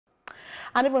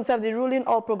And even so, the ruling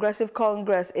All Progressives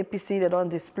Congress APC, they don't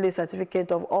display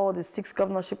certificate of all the 6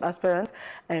 governorship aspirants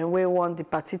and we won the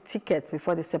party ticket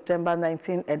before the September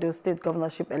 19 Edo State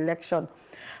governorship election.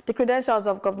 The credentials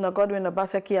of Governor Godwin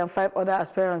Obaseki and 5 other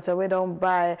aspirants we don't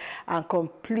buy and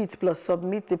complete plus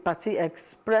submit the party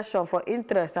expression for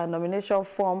interest and nomination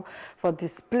form for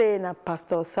display na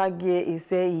Pastor Sagie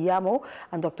Ize-Iyamu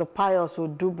and Dr. Pius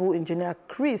Odubu, Engineer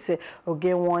Chris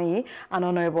Ogenwanyi, and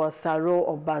Honorable Saro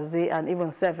Obaze, and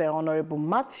even Honorable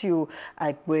Matthew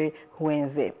Aikwe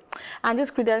Huenze. And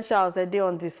these credentials are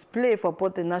on display for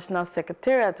both the National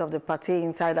Secretariat of the party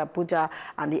inside Abuja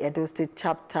and the Edo State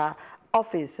chapter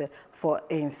office for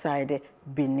inside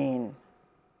Benin.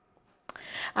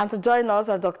 And to join us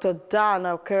are Dr. Dan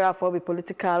Ekhareafo, a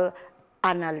political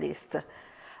analyst.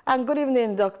 And good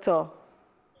evening, Doctor.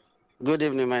 Good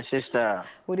evening, my sister.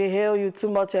 Would they hail you too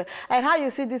much? And how you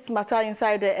see this matter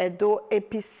inside the Edo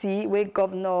APC, where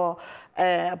Governor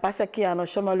Obaseki and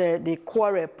Oshomole, the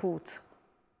quarrel put?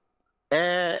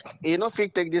 You know, if you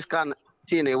take this kind of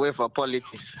thing away for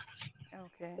politics.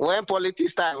 Okay. When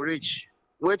politics time reach,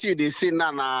 what you they see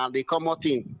now, the common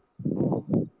thing.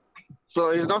 So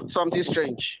it's not something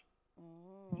strange.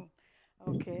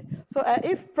 Okay. So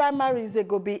if primaries they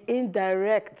go be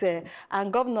indirect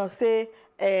and governor say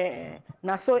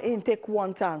na so intake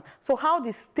one time. So how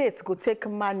the states go take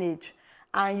manage?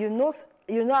 And you know as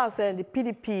the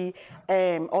PDP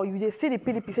or you see the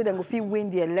PDP say they go fit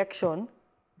win the election.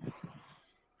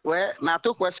 Well, now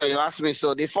 2 questions you asked me.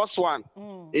 So the first one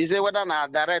is whether na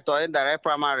direct or indirect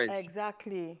primaries.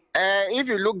 Exactly. If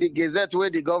you look the gazette where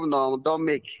the governor don't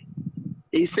make,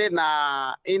 he said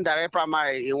na indirect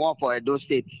primary in one for Edo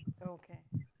State. Okay.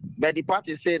 But the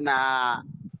party said na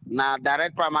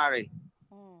direct primary.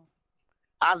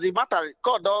 As the matter,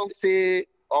 court don't say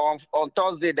on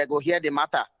Thursday they go hear the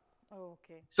matter.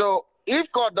 Okay. So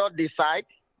if court don't decide,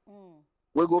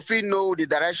 we go feel know the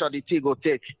direction the thing go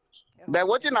take. Okay. But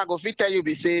what I go feel tell you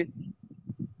be say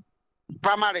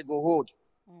primary go hold.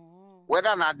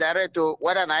 Whether na direct or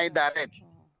whether na indirect.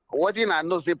 What I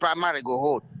know say primary go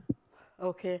hold.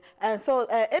 Okay, and so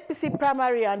APC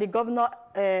primary and the governor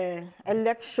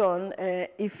election,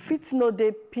 if it's not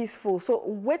they peaceful, so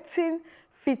Wetin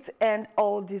fit end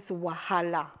all this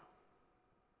wahala?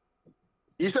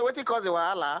 You say Wetin cause the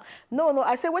wahala? No,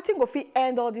 I say Wetin go fit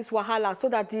end all this wahala so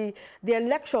that the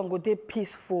election go dey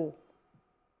peaceful.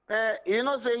 You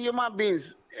know, say human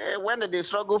beings when they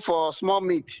struggle for small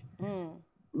meat,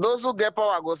 those who get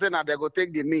power go say that they go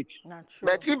take the meat. Not true.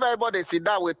 But if everybody sit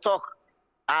down, we talk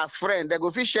as friends, they go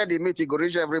fit share the meat, it go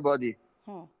reach everybody.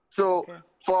 So okay.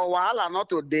 For wahala not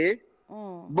today,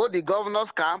 both the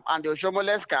governor's camp and the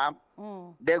Oshomole's camp,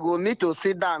 they go need to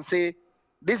sit down and say,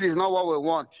 this is not what we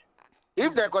want.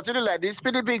 If they continue like this,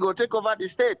 PDP go take over the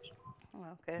state.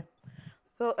 Okay.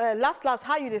 So last,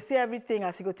 how you see everything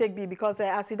as you go take be? Because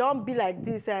as it don't be like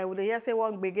this, we hear say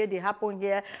one brigade they happen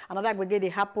here, another brigade they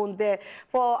happen there.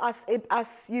 For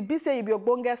as you be say you be a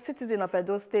bonga citizen of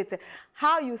Edo State,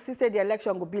 how you see say the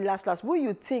election go be last? Who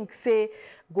you think say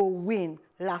go win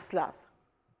last?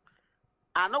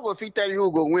 I not go fit tell you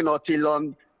who go win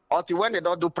until when they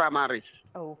don't do primaries.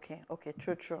 Oh, okay,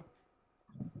 true.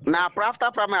 Now after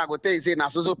primary, I go tell you say na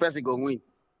so person go win.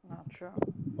 Not true.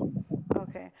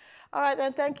 Okay. All right,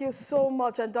 then thank you so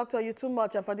much. And Doctor, you too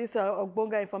much and for this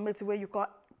Ogbonga informative where you can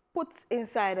put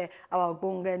inside our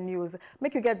Ogbonga news.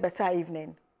 Make you get better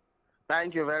evening.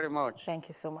 Thank you very much. Thank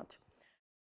you so much.